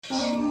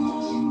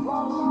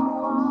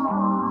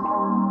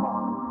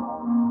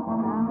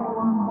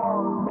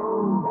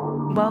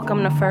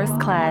Welcome to First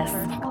Class.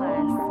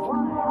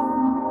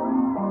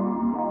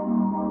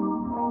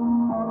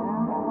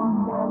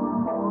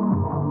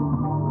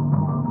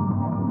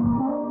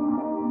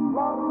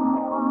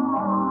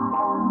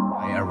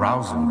 By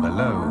arousal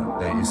below,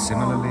 there is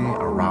similarly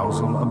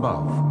arousal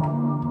above.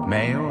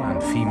 Male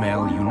and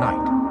female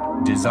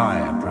unite,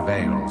 desire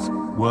prevails,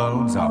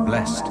 worlds are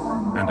blessed,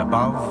 and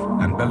above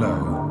and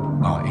below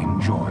are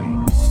in joy.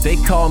 They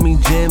call me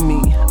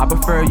Jimmy, I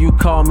prefer you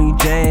call me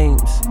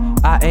James.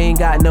 I ain't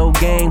got no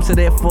game, so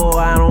therefore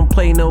I don't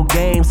play no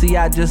games. See,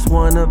 I just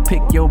wanna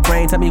pick your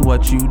brain. Tell me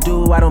what you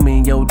do, I don't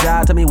mean your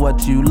job. Tell me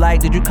what you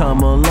like, did you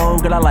come along?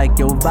 Girl, I like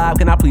your vibe,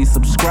 can I please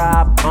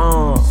subscribe?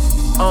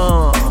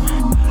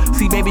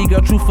 See, baby girl,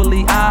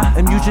 truthfully, I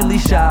am usually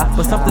shy,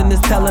 but something is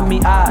telling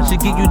me I should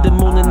give you the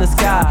moon in the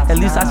sky. At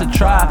least I should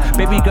try.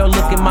 Baby girl,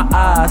 look in my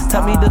eyes.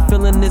 Tell me the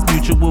feeling is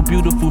mutual,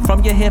 beautiful.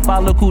 From your hair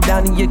follicle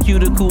down in your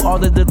cuticle,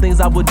 all of the things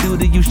I would do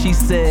to you. She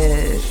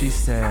said,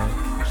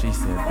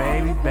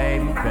 baby,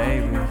 baby,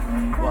 baby,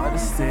 what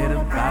is it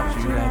about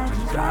you that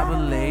just drive a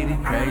lady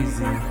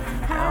crazy?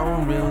 I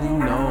don't really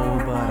know,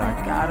 but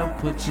I gotta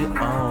put you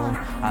on.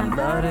 I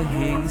love to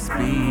hear you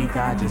speak,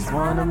 I just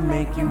wanna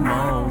make you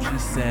moan. She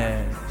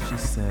said,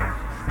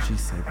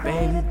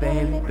 baby,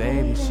 baby,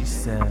 baby. She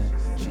said,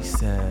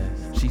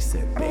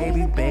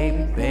 baby,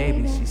 baby,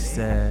 baby. She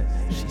said,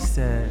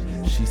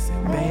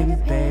 baby,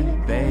 baby,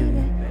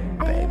 baby,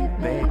 baby,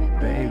 baby,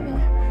 baby,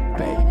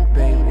 baby,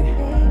 baby.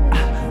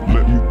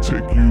 Let me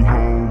take you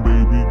home,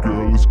 baby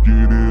girl, let's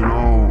get it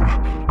on.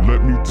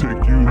 Let me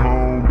take you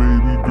home,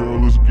 baby girl,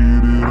 let's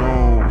get it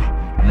on.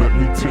 Let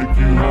me take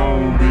you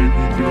home,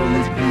 baby girl,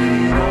 let's get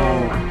it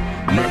on.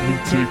 Let me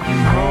take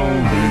you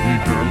home, baby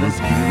girl, let's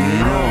get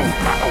it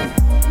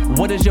on.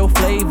 What is your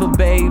flavor,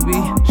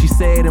 baby? She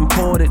said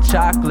imported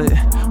chocolate.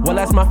 Well,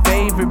 that's my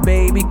favorite,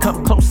 baby.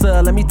 Come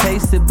closer, let me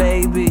taste it,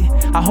 baby.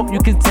 I hope you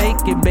can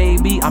take it,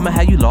 baby. I'ma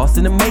have you lost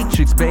in the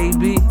matrix,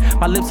 baby.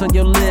 My lips on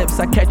your lips,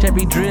 I catch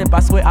every drip. I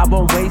swear I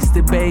won't waste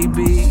it,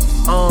 baby.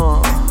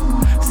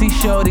 See,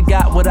 shorty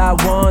got what I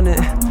wanted.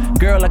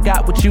 Girl, I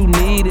got what you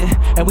needed,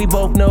 and we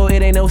both know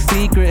it ain't no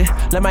secret.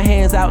 Let my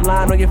hands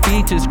outline on your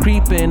features,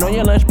 creeping on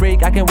your lunch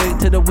break. I can't wait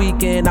till the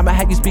weekend. I'ma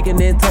have you speaking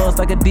in tongues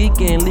like a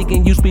deacon,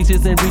 leaking you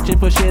speeches and reaching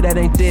for shit that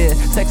ain't there.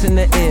 Sex in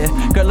the air,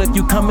 girl, if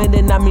you coming,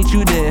 then I meet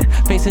you there.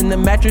 Facing the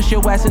mattress,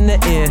 your ass in the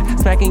air,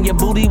 smacking your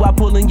booty while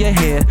pulling your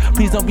hair.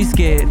 Please don't be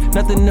scared,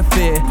 nothing to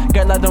fear.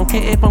 Girl, I don't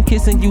care if I'm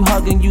kissing you,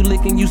 hugging you,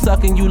 licking you,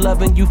 sucking you,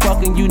 loving you,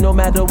 fucking you. No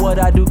matter what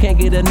I do, can't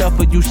get enough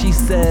of you. She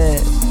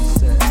said,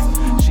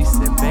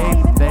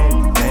 baby,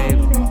 baby,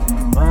 baby,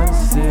 what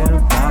is it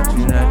about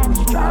you that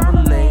just drive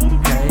a lady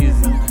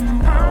crazy?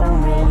 I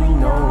don't really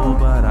know,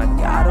 but I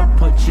gotta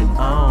put you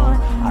on.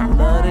 I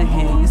love to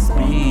hear you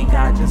speak,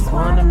 I just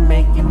wanna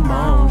make you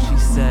moan. She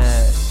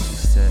said,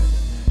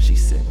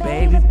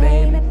 baby,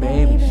 baby,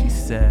 baby. She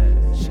said,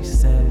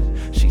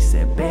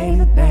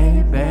 baby,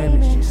 baby,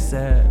 baby. She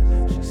said,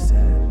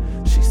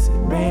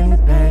 baby,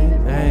 baby,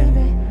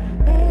 baby,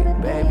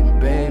 baby,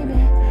 baby,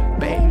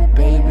 baby,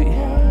 baby.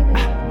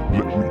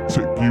 Let me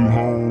take you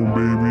home,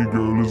 baby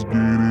girl, let's get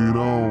it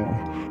on.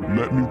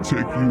 Let me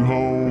take you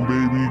home,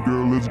 baby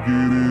girl, let's get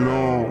it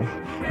on.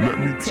 Let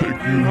me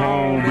take you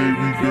home,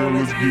 baby girl,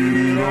 let's get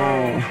it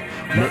on.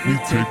 Let me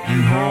take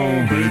you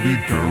home, baby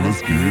girl,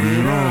 let's get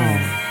it on.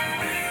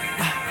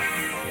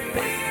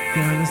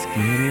 Girl, let's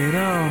get it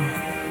on.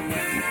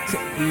 Let me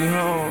take you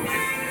home.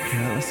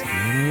 Girl, let's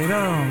get it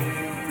on.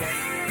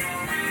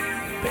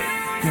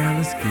 Girl,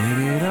 let's get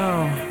it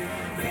on.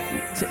 Let me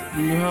take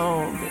you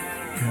home.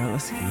 Girl,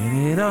 let's get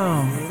it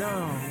on.